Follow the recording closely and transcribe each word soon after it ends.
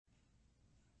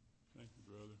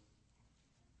brother.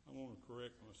 I want to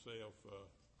correct myself.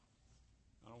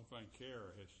 I don't think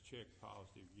Kara has checked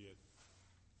positive yet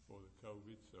for the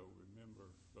COVID, so remember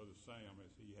Brother Sam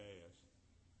as he has,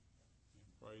 and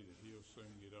pray that he'll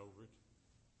soon get over it.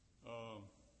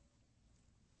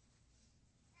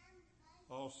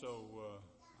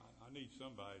 I need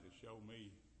somebody to show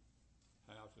me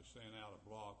how to send out a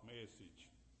block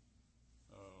message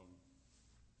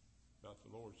about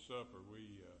the Lord's Supper.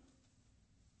 We're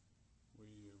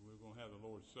going to have the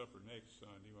Lord's Supper next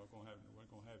Sunday. We're going to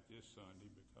have it this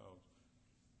Sunday because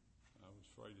I was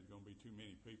afraid there's going to be too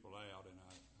many people out, and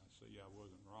I see I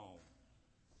wasn't wrong.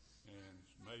 And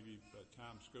maybe by the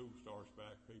time school starts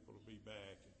back, people will be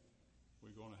back.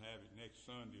 We're going to have it next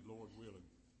Sunday, Lord willing.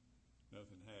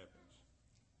 Nothing happens.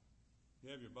 If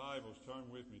you have your Bibles, turn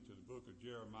with me to the book of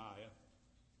Jeremiah,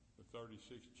 the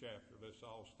 36th chapter. Let's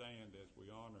all stand as we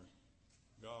honor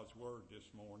God's Word this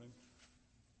morning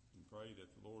and pray that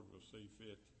the Lord will see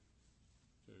fit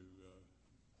to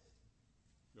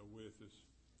go with us.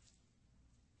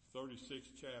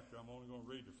 36th chapter, I'm only going to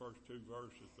read the first two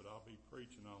verses, but I'll be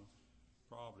preaching on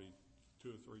probably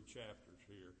 2 or 3 chapters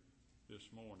here this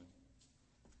morning.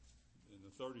 In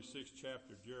the 36th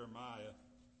chapter of Jeremiah,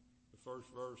 the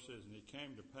first verse says, "And it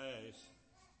came to pass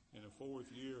in the 4th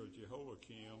year of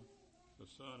Jehoiakim, the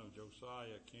son of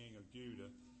Josiah, king of Judah,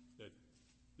 that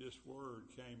this word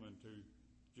came unto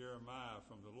Jeremiah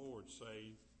from the Lord,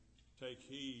 saying, Take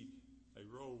heed a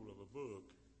roll of a book,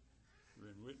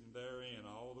 and written therein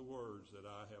all the words that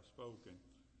I have spoken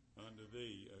unto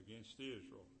thee against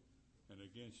Israel, and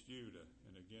against Judah,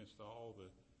 and against all the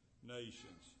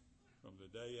nations, from the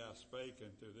day I spake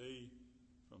unto thee,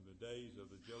 from the days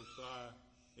of the Josiah,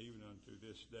 even unto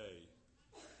this day."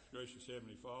 Gracious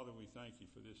Heavenly Father, we thank you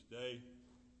for this day.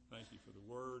 Thank you for the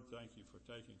word. Thank you for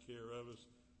taking care of us.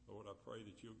 Lord, I pray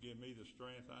that you'll give me the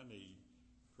strength I need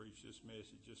to preach this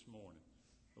message this morning.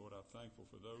 Lord, I'm thankful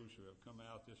for those who have come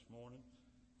out this morning.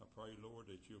 I pray, Lord,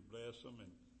 that you'll bless them,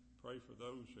 and pray for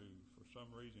those who, for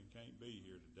some reason, can't be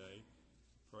here today.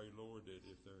 Pray, Lord, that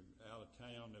if they're out of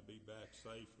town, they'll be back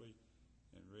safely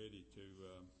and ready to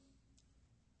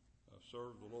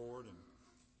serve the Lord. And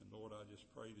Lord, I just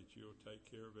pray that you'll take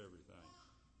care of everything.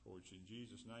 For it's in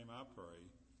Jesus' name I pray.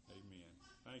 Amen.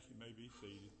 Thank you. You may be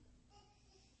seated.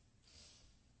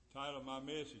 The title of my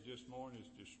message this morning is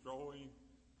Destroying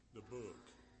the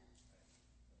Book.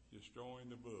 Destroying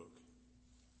the Book.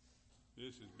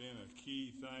 This has been a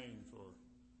key thing for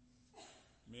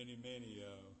many, many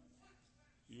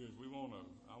years. We want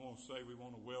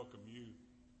to welcome you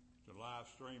to live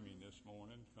streaming this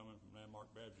morning, coming from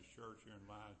Landmark Baptist Church here in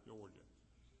Lyons, Georgia.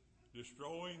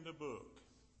 Destroying the book.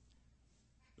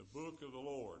 The book of the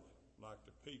Lord, like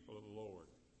the people of the Lord,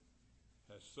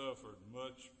 has suffered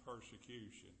much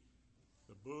persecution.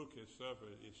 The book has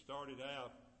suffered. It started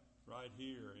out right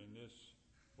here in this,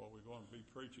 what we're going to be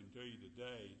preaching to you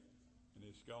today, and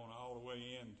it's gone all the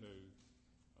way into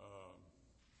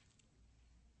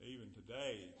even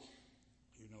today.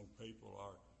 People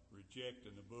are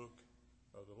rejecting the book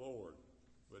of the Lord,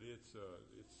 but it's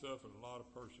suffered a lot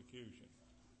of persecution.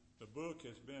 The book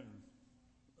has been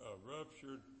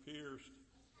ruptured, pierced,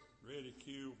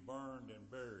 ridiculed, burned, and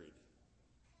buried,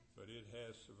 but it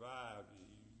has survived.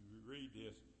 You read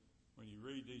this, when you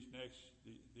read these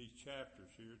chapters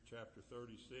here, chapter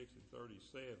 36 and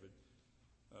 37,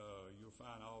 you'll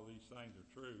find all these things are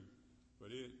true, but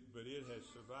it has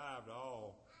survived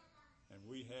all, and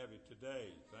we have it today.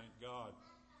 Thank God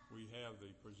we have the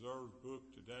preserved book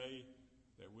today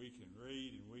that we can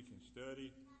read and we can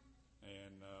study,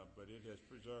 but it has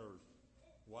preserved.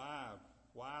 Why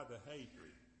the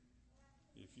hatred?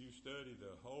 If you study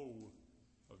the whole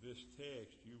of this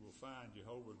text, you will find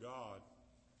Jehovah God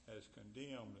has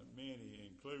condemned many,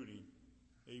 including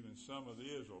even some of the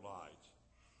Israelites.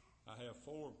 I have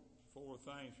four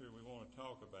things here we want to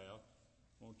talk about.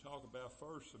 I want to talk about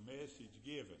first the message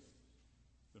given.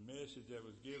 The message that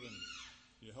was given,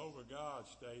 Jehovah God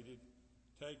stated,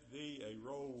 "Take thee a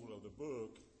roll of the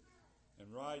book,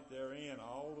 and write therein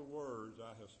all the words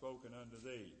I have spoken unto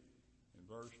thee." In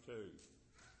verse 2.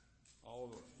 All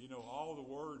the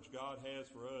words God has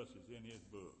for us is in his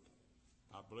book.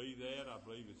 I believe that. I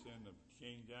believe it's in the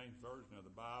King James Version of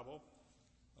the Bible.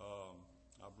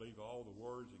 I believe all the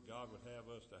words that God would have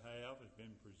us to have has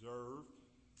been preserved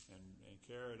and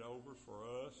carried over for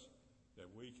us, that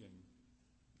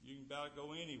you can about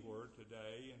go anywhere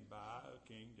today and buy a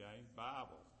King James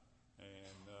Bible.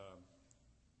 And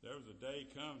there's a day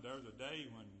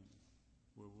when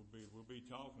we'll be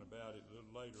talking about it a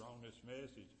little later on this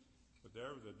message, but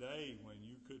there was a day when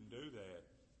you couldn't do that.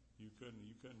 You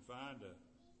couldn't find a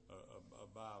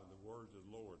Bible, the words of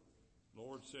the Lord. The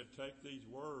Lord said, take these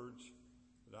words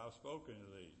that I've spoken to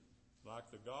thee.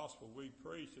 Like the gospel we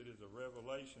preach, it is a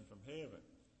revelation from heaven.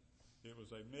 It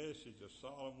was a message of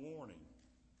solemn warning.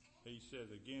 He says,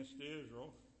 against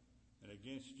Israel and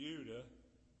against Judah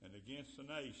and against the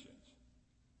nations.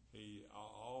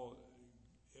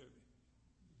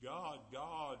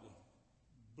 God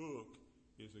book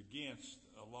is against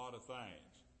a lot of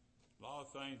things. A lot of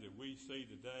things that we see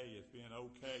today as being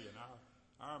okay in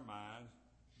our minds,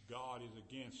 God is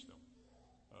against them.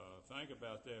 Think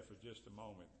about that for just a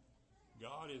moment.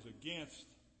 God is against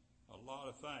a lot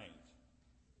of things.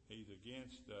 He's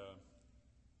against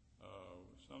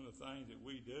some of the things that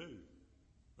we do.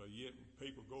 But yet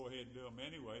people go ahead and do them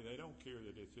anyway. They don't care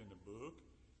that it's in the book.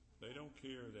 They don't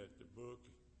care that the book,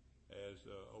 as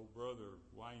old brother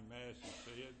Wayne Massey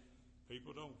said,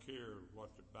 people don't care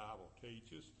what the Bible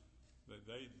teaches.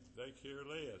 They care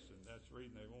less, and that's the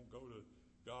reason they won't go to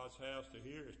God's house to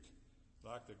hear it.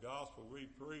 Like the gospel we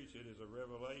preach, it is a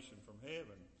revelation from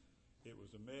heaven. It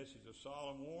was a message of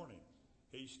solemn warning.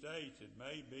 He states it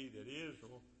may be that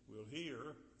Israel will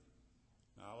hear.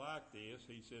 Now, I like this.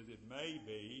 He says it may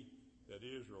be that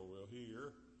Israel will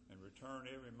hear and return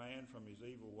every man from his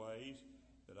evil ways,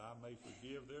 that I may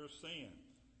forgive their sin.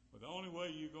 But the only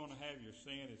way you're going to have your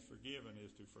sin is forgiven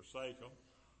is to forsake them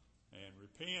and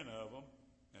repent of them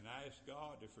and ask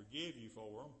God to forgive you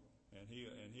for them, and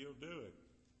He'll do it.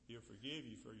 He'll forgive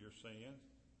you for your sins.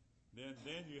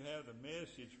 Then you have the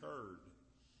message heard.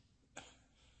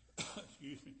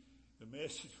 Excuse me. The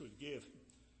message was given.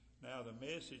 Now the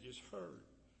message is heard.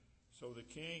 So the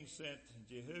king sent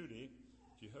Jehudi,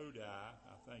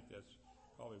 I think that's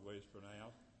probably the way it's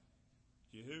pronounced,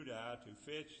 Jehudi to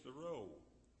fetch the roll.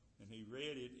 And he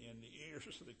read it in the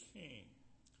ears of the king.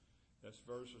 That's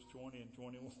verses 20 and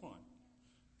 21.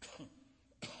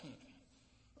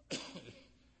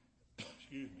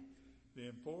 Excuse me. The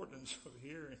importance of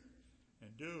hearing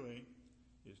and doing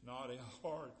is not a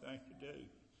hard thing to do,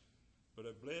 but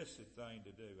a blessed thing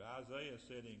to do. Isaiah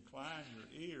said, incline your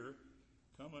ear,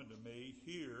 come unto me,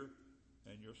 hear,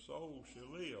 and your soul shall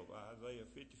live. Isaiah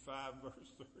 55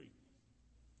 verse 3.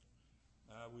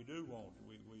 We do want,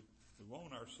 we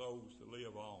want our souls to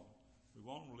live on. We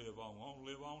want them to live on. We want to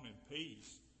live on in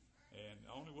peace. And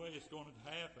the only way it's going to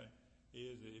happen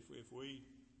is if we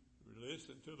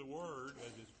listen to the Word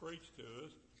as it's preached to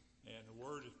us, and the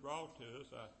Word is brought to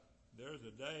us. There's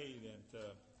a day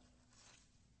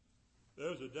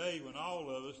when all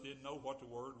of us didn't know what the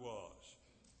Word was.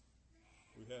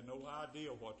 We had no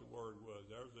idea what the Word was.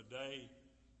 There was a day,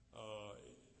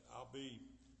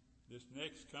 this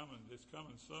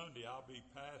coming Sunday, I'll be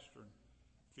pastoring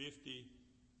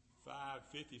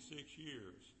 56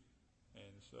 years.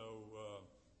 And so,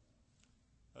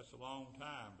 that's a long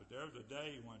time. But there was a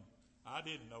day when I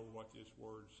didn't know what this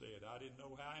Word said. I didn't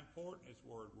know how important this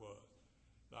Word was.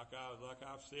 Like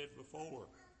I've said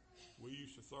before, we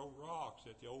used to throw rocks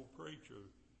at the old preacher.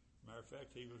 Matter of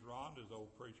fact, he was Rhonda's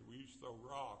old preacher. We used to throw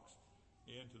rocks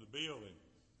into the building,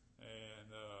 and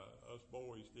us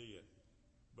boys did.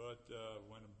 But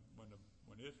when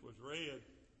this was read,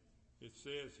 it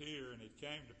says here, and it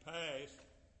came to pass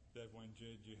that when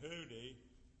Jehudi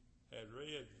had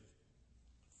read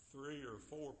 3 or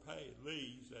 4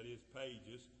 leaves, that is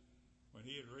pages, when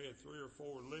he had read 3 or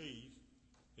 4 leaves,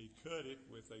 he cut it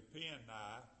with a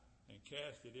penknife and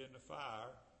cast it in the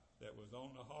fire that was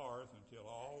on the hearth until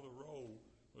all the roll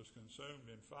was consumed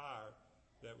in fire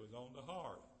that was on the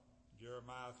hearth.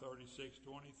 Jeremiah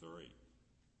 36:23.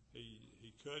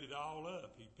 He cut it all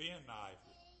up. He penknifed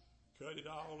it, cut it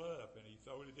all up, and he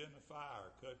threw it in the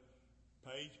fire, cut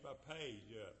page by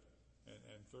page up,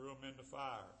 and threw them in the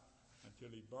fire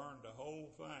until he burned the whole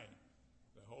thing.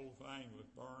 The whole thing was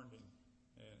burned and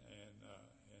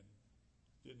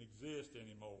didn't exist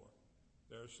anymore.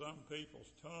 There are some people's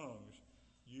tongues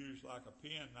used like a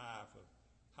penknife of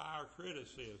higher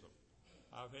criticism.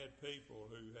 I've had people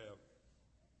who have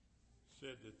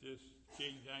said that this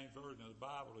King James Version of the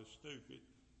Bible is stupid,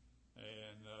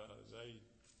 and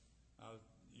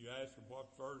you ask them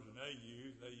what version they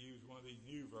use one of these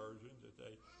new versions that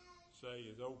they say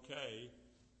is okay.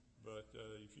 But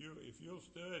if you'll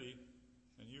study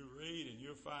and you read and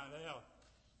you'll find out,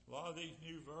 a lot of these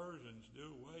new versions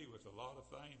do away with a lot of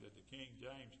things that the King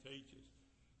James teaches.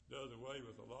 Does away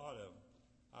with a lot of them.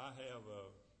 I have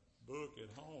a book at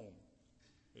home.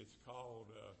 It's called,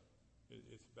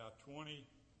 it's about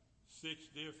 26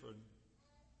 different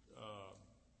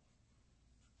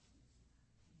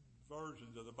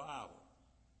versions of the Bible.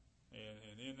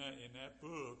 And in that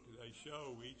book, they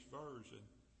show each version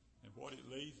and what it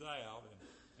leaves out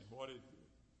and what it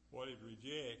what it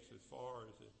rejects as far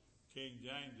as the King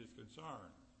James is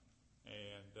concerned.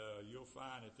 And you'll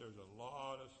find that there's a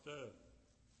lot of stuff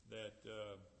that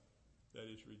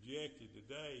is rejected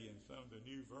today in some of the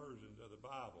new versions of the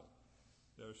Bible.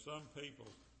 There are some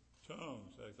people's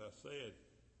tongues, as I said,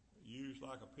 used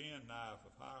like a penknife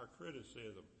of higher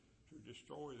criticism to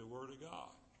destroy the Word of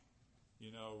God.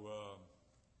 You know,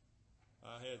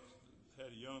 I had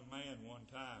a young man one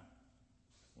time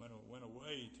went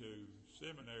away to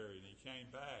seminary, and he came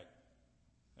back,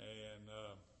 and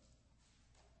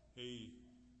he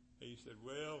said,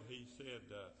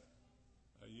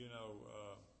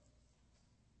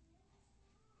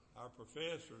 our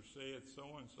professor said so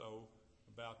and so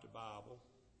about the Bible,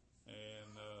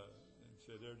 and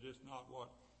said they're just not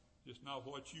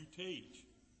what you teach.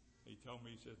 He told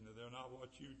me, he said, no, they're not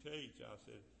what you teach. I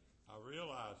said, I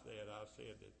realized that. I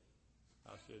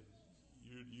said,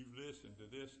 you've listened to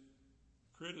this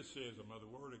criticism of the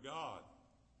Word of God,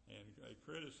 and they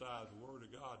criticize the Word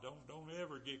of God. Don't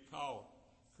ever get caught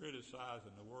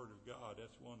criticizing the Word of God.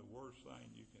 That's one of the worst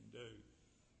things you can do,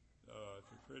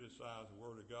 to criticize the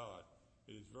Word of God.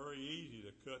 It is very easy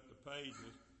to cut the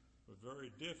pages, but very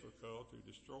difficult to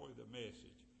destroy the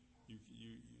message.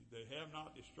 They have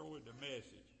not destroyed the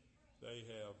message. They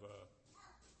have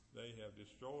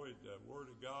destroyed the Word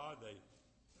of God.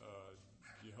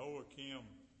 Jehoiakim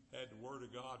had the Word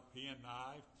of God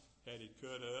penknifed, had it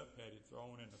cut up, had it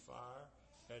thrown in the fire,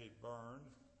 had it burned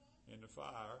in the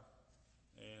fire.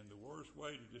 And the worst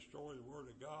way to destroy the Word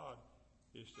of God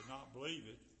is to not believe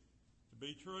it to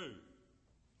be true.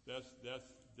 That's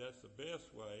the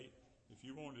best way. If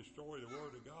you want to destroy the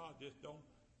Word of God, just don't,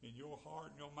 in your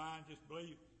heart and your mind, just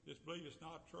believe it's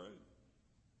not true.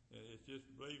 It's just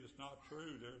believe it's not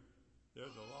true.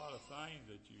 There's a lot of things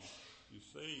that you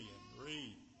see and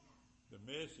read. The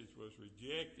message was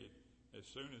rejected as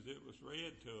soon as it was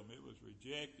read to them. It was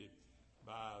rejected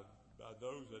by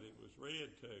those that it was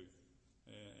read to,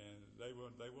 and they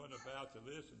weren't about to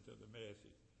listen to the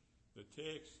message. The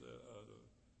text,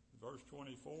 verse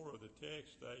 24 of the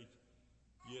text states,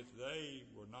 "Yet they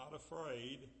were not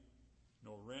afraid,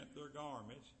 nor rent their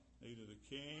garments. Neither the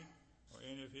king or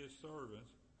any of his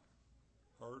servants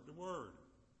heard the word."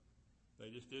 They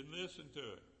just didn't listen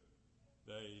to it.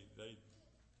 They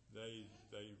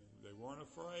weren't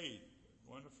afraid.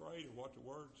 Weren't afraid of what the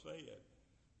word said.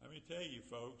 Let me tell you,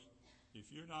 folks,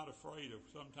 if you're not afraid of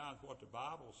sometimes what the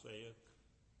Bible says,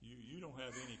 you don't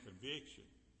have any conviction.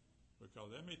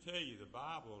 Because let me tell you, the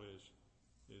Bible is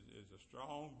a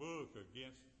strong book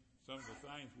against some of the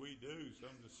things we do, some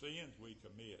of the sins we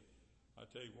commit. I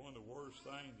tell you, one of the worst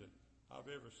things that I've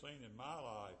ever seen in my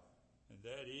life, and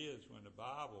that is when the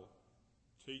Bible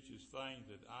teaches things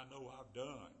that I know I've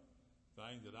done,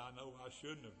 things that I know I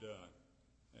shouldn't have done.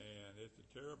 And it's a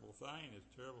terrible thing. It's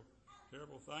a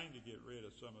terrible thing to get rid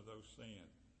of some of those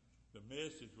sins. The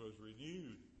message was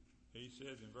renewed. He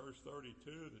says in verse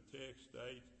 32, the text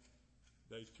states,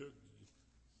 they took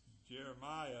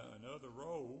Jeremiah another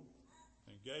roll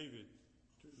and gave it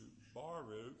to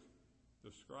Baruch,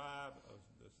 the scribe of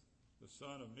the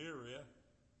son of Neriah,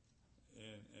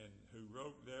 and who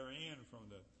wrote therein from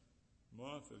the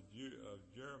month of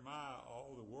Jeremiah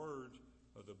all the words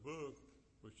of the book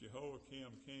which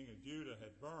Jehoiakim king of Judah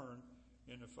had burned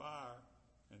in the fire,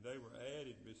 and they were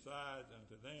added besides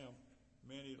unto them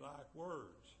many like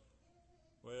words.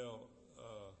 Well,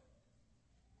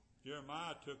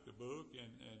 Jeremiah took the book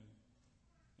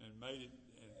and made it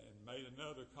and made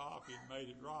another copy and made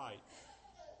it right.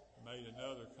 Made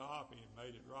another copy and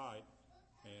made it right,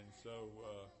 and so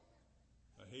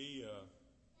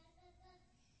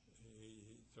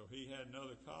he had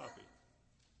another copy.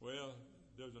 Well,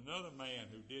 there's another man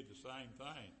who did the same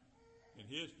thing in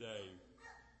his day,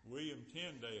 William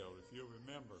Tyndale, if you'll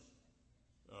remember.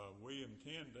 William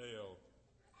Tyndale,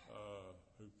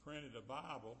 who printed a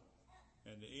Bible,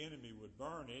 and the enemy would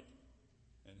burn it,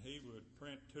 and he would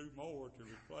print two more to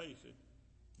replace it.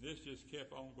 This just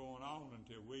kept on going on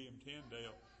until William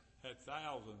Tyndale had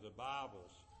thousands of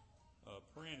Bibles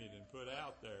printed and put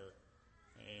out there,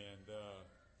 and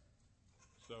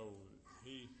so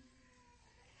he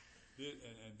did.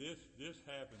 And this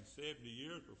happened 70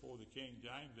 years before the King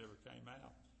James ever came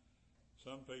out.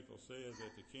 Some people said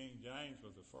that the King James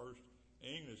was the first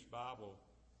English Bible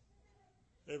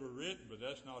ever written, but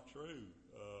that's not true.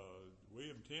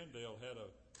 William Tyndale had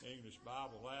an English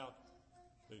Bible out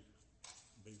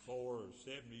before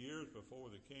 70 years before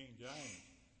the King James.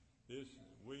 This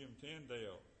William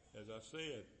Tyndale, as I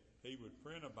said, he would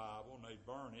print a Bible and they'd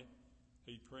burn it.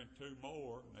 He'd print two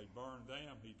more and they'd burn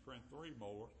them. He'd print three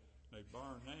more and they'd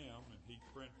burn them, and he'd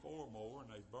print four more and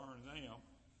they'd burn them.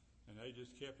 And they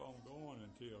just kept on going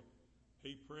until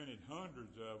he printed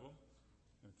hundreds of them.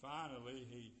 And finally,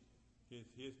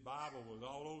 his Bible was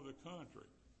all over the country.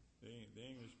 The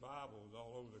English Bible was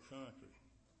all over the country.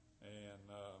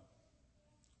 And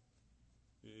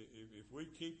if we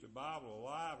keep the Bible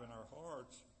alive in our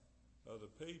hearts of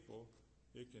the people,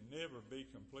 it can never be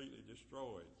completely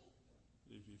destroyed.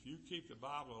 If you keep the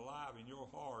Bible alive in your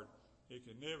heart, it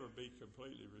can never be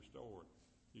completely restored.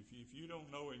 If you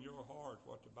don't know in your heart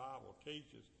what the Bible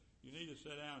teaches, you need to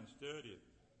sit down and study it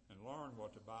and learn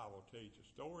what the Bible teaches.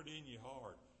 Store it in your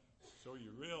heart so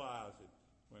you realize it.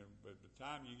 But by the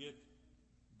time you get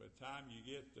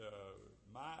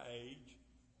my age,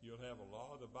 you'll have a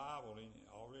lot of the Bible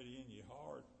already in your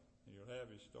heart, and you'll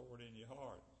have it stored in your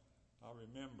heart. I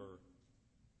remember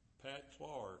Pat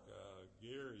Clark,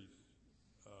 Gary's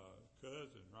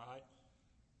cousin, right?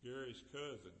 Gary's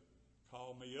cousin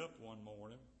called me up one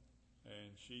morning,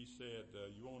 and she said,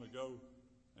 "You want to go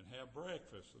and have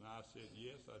breakfast?" And I said,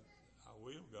 "Yes, I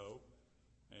will go."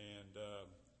 And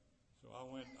so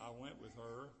I went with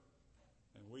her,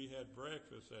 and we had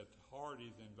breakfast at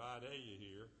Hardee's in Vidalia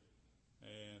here,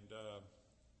 and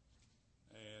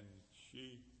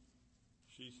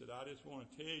she said, "I just want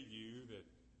to tell you that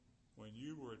when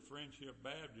you were at Friendship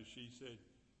Baptist," she said,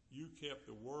 "you kept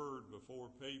the word before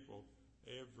people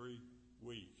every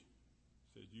week."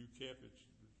 Said you kept it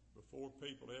before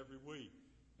people every week,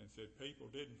 and said people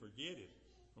didn't forget it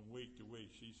from week to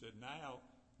week. She said, "Now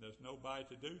there's nobody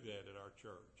to do that at our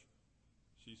church."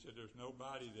 She said, "There's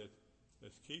nobody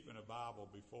that's keeping a Bible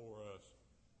before us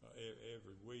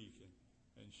every week."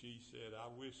 And she said, "I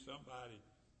wish somebody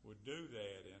would do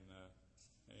that."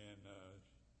 And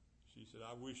she said,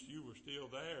 "I wish you were still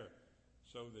there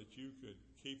so that you could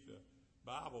keep the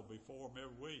Bible before them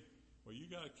every week." Well, you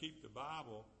got to keep the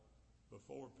Bible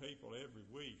before people every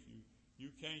week.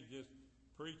 You can't just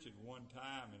preach it one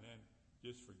time and then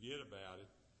just forget about it.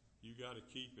 You got to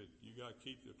keep it. You got to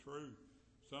keep the truth.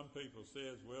 Some people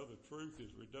says, "Well, the truth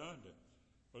is redundant."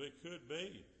 Well, it could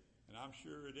be, and I'm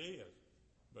sure it is.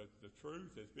 But the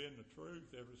truth has been the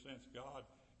truth ever since God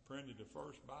printed the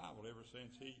first Bible. Ever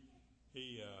since He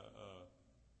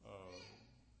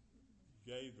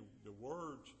gave the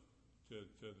words to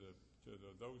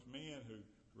those men who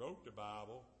wrote the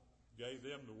Bible, gave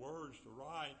them the words to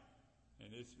write,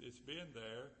 and it's been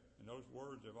there, and those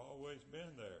words have always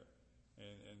been there,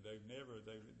 and they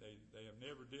have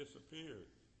never disappeared.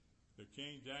 The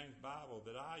King James Bible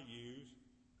that I use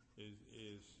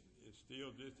is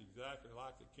still just exactly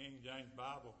like the King James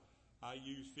Bible I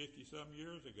used 50-some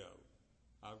years ago.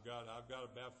 I've got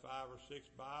about 5 or 6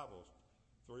 Bibles.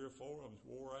 3 or 4 of them's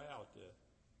wore out.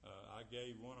 I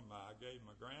gave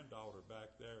my granddaughter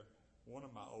back there one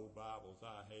of my old Bibles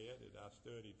I had that I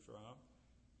studied from,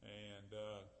 and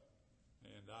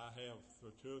I have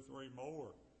 2 or 3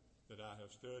 more that I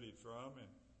have studied from,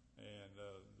 and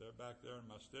they're back there in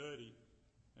my study,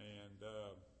 and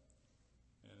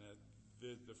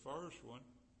the first one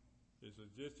is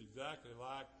just exactly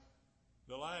like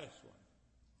the last one.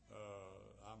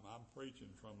 I'm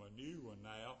preaching from a new one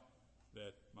now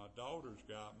that my daughter's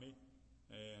got me,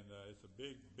 and it's a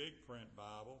big print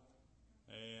Bible,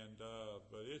 and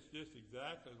but it's just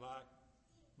exactly like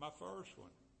my first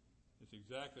one. It's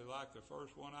exactly like the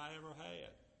first one I ever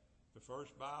had. The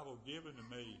first Bible given to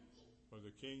me was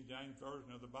the King James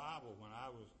Version of the Bible when I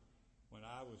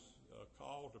was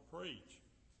called to preach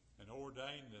and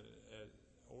ordained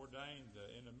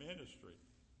in the ministry.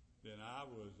 Then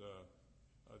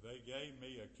they gave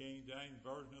me a King James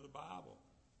Version of the Bible,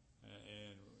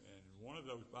 and one of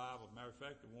those Bibles, matter of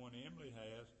fact, the one Emily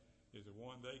has is the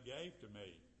one they gave to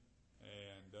me,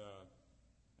 and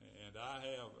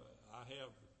I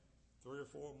have 3 or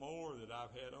 4 more that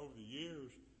I've had over the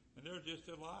years, and they're just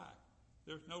alike.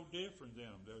 There's no difference in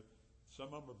them.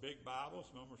 Some of them are big Bibles,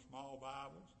 some of them are small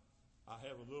Bibles. I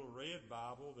have a little red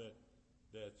Bible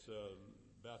that's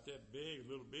about that big, a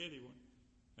little bitty one,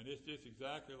 and it's just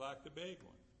exactly like the big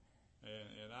one.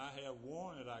 And I have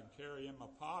one that I can carry in my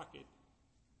pocket,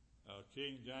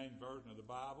 King James Version of the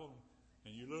Bible,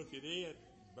 and you look at it,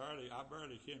 I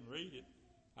barely can read it.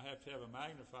 I have to have a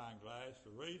magnifying glass to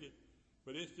read it,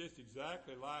 but it's just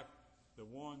exactly like the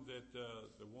one that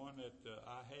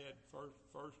I had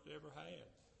first ever had.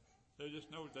 There's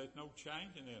no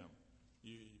changing in them.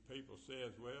 People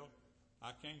says, "Well,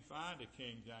 I can't find a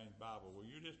King James Bible." Well,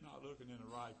 you're just not looking in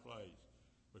the right place,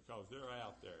 because they're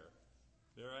out there.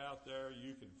 They're out there.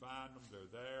 You can find them. They're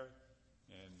there,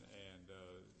 and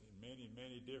in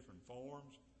many different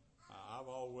forms. I've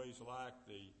always liked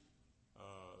the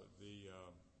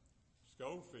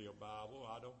Scofield Bible.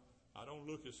 I don't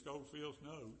look at Scofield's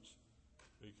notes.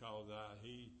 because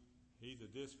he's a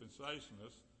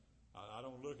dispensationalist. I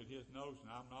don't look at his notes,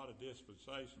 and I'm not a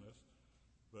dispensationalist,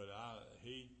 but I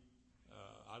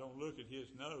don't look at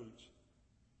his notes,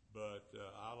 but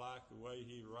I like the way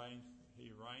he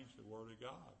arranged the Word of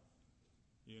God.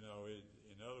 In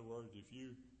other words, if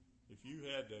you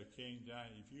had the King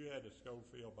James, if you had the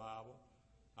Scofield Bible,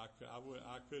 I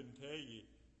couldn't tell you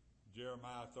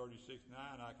Jeremiah 36:9.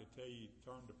 I could tell you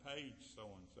turn to page so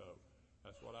and so.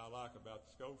 That's what I like about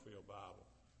the Scofield Bible.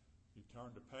 You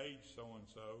turn to page so and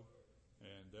so,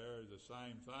 and there's the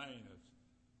same thing. It's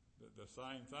the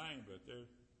same thing, but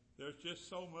there's just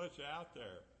so much out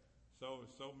there, so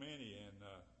many, and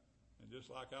just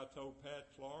like I told Pat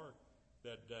Clark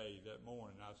that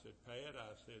morning, I said, Pat,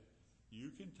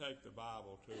 you can take the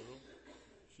Bible to them.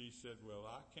 She said, well,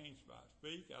 I can't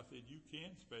speak. I said, you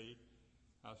can speak.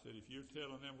 I said, if you're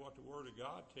telling them what the Word of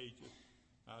God teaches,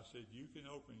 I said, you can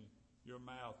open your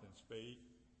mouth and speak.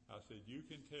 I said, you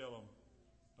can tell them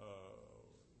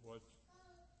what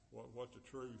the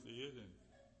truth is, and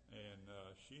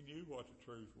she knew what the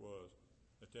truth was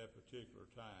at that particular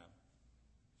time.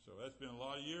 So that's been a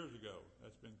lot of years ago.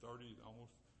 That's been 30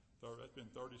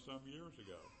 some years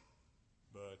ago.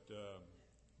 But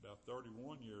about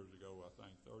 31 years ago, I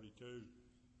think, 31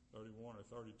 or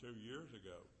 32 years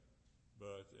ago.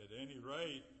 But at any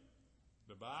rate,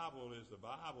 the Bible is the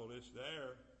Bible. It's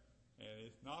there, and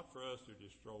it's not for us to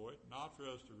destroy it, not for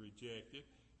us to reject it.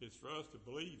 It's for us to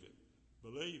believe it.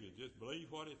 Believe it. Just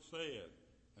believe what it says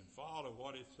and follow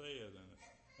what it says.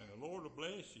 And the Lord will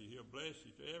bless you. He'll bless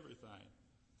you to everything.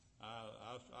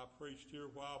 I preached here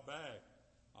a while back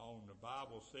on the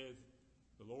Bible says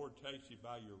the Lord takes you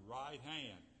by your right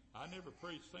hand. I never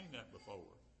seen that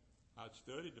before. I'd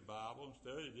studied the Bible and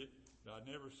studied it, but I'd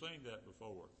never seen that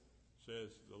before. It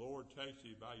says the Lord takes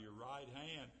you by your right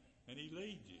hand and He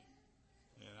leads you.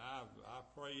 And I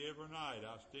pray every night.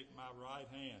 I stick my right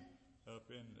hand up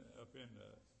in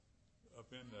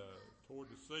toward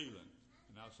the ceiling,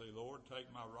 and I say, Lord, take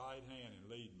my right hand and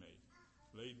lead me.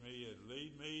 Lead me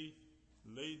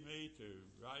to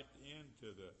right into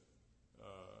the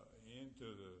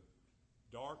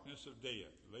darkness of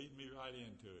death. Lead me right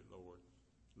into it, Lord.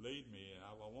 Lead me, and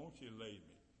I want you to lead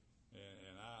me.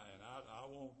 And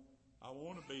I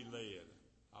want to be led.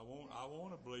 I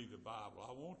want to believe the Bible.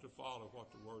 I want to follow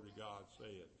what the Word of God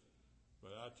said.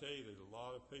 But I tell you, there's a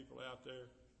lot of people out there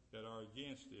that are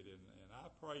against it, and I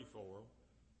pray for them.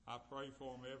 I pray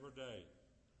for them every day.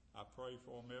 I pray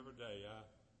for them every day.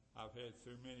 I've had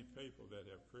too many people that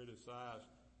have criticized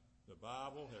the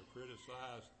Bible, have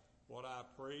criticized what I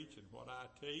preach and what I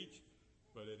teach.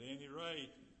 But at any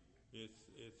rate, it's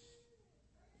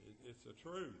the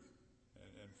truth,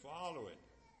 and follow it,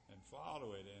 and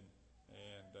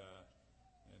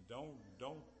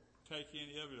don't take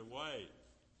any of it away.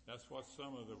 That's what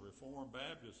some of the Reformed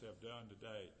Baptists have done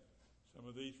today. Some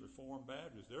of these Reformed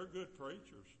Baptists, they're good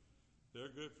preachers.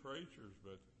 They're good preachers,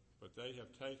 but they have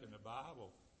taken the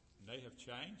Bible and they have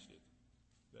changed it.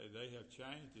 They have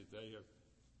changed it. They have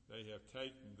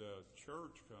taken the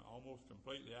church almost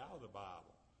completely out of the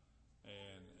Bible,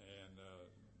 and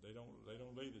they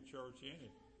don't leave the church in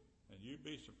it. And you'd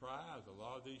be surprised. A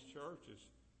lot of these churches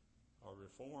are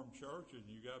Reformed churches,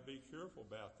 and you got to be careful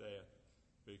about that,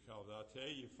 because I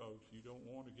tell you, folks, you don't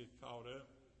want to get caught up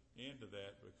into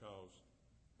that, because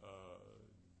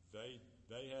they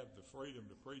have the freedom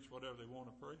to preach whatever they want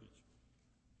to preach.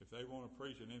 If they want to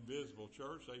preach an invisible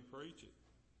church, they preach it.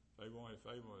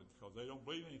 Because they don't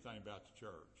believe anything about the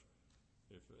church.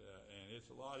 And it's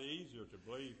a lot easier to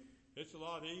believe. It's a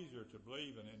lot easier to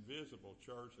believe an invisible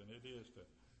church than it is to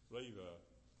believe a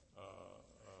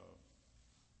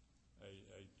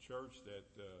church that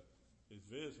is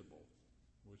visible,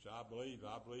 which I believe.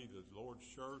 I believe the Lord's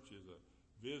church is a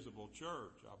visible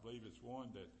church. I believe it's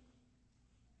one that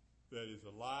is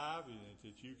alive, and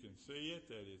that you can see it,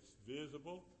 that it's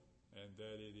visible, and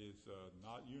that it is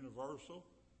not universal.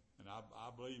 And I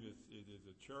believe it is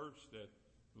a church that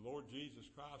the Lord Jesus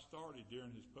Christ started during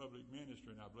His public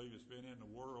ministry, and I believe it's been in the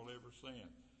world ever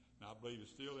since. And I believe it's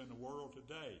still in the world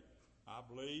today. I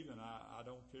believe, and I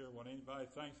don't care what anybody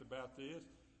thinks about this,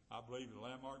 I believe the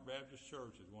Landmark Baptist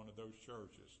Church is one of those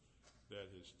churches that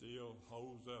still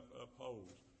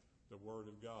upholds the Word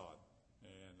of God.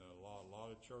 And a lot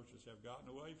of churches have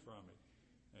gotten away from it.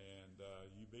 And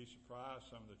you'd be surprised,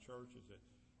 some of the churches that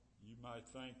you might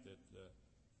think that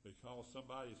because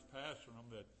somebody's pastoring them,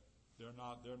 that they're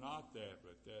not that.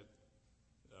 But there's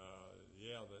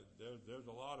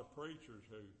a lot of preachers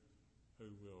who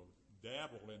will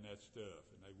dabble in that stuff,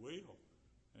 and they will.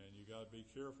 And you got to be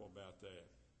careful about that.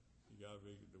 You got to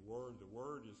be the word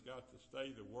has got to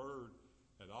stay the word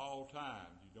at all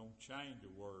times. You don't change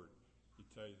the word. He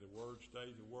tells you the word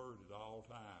stays the word at all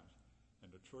times.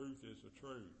 And the truth is the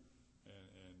truth.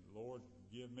 And Lord,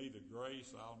 give me the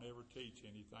grace. I'll never teach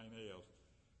anything else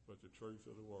but the truth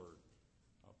of the word.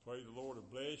 I pray the Lord will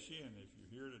bless you. And if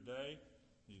you're here today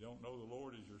and you don't know the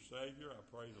Lord as your Savior, I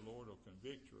pray the Lord will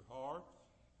convict your heart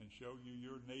and show you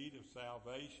your need of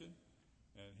salvation.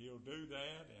 And He'll do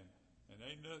that. And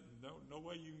ain't no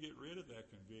way you can get rid of that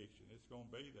conviction. It's going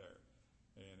to be there.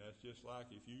 And that's just like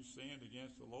if you sinned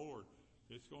against the Lord,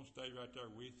 it's going to stay right there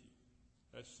with you.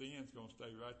 That sin's going to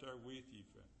stay right there with you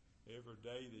for every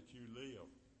day that you live.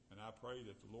 And I pray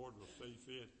that the Lord will see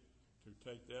fit to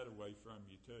take that away from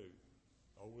you too.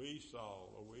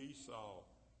 Esau,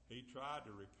 he tried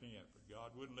to repent, but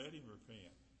God wouldn't let him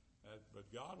repent. But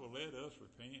God will let us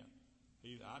repent.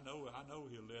 I know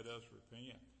He'll let us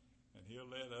repent. And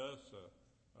He'll let us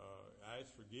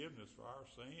ask forgiveness for our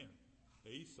sin.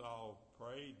 Esau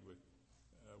prayed with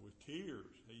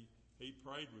tears. He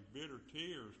prayed with bitter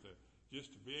tears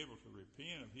just to be able to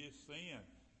repent of his sin.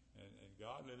 And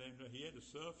God let him know he had to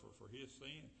suffer for his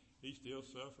sin. He's still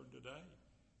suffering today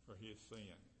for his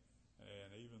sin.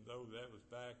 And even though that was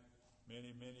back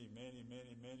many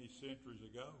centuries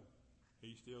ago,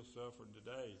 he's still suffering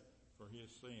today for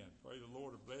his sin. Pray the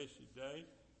Lord will bless you today.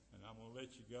 And I'm going to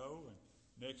let you go. And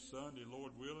next Sunday,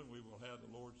 Lord willing, we will have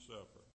the Lord's Supper.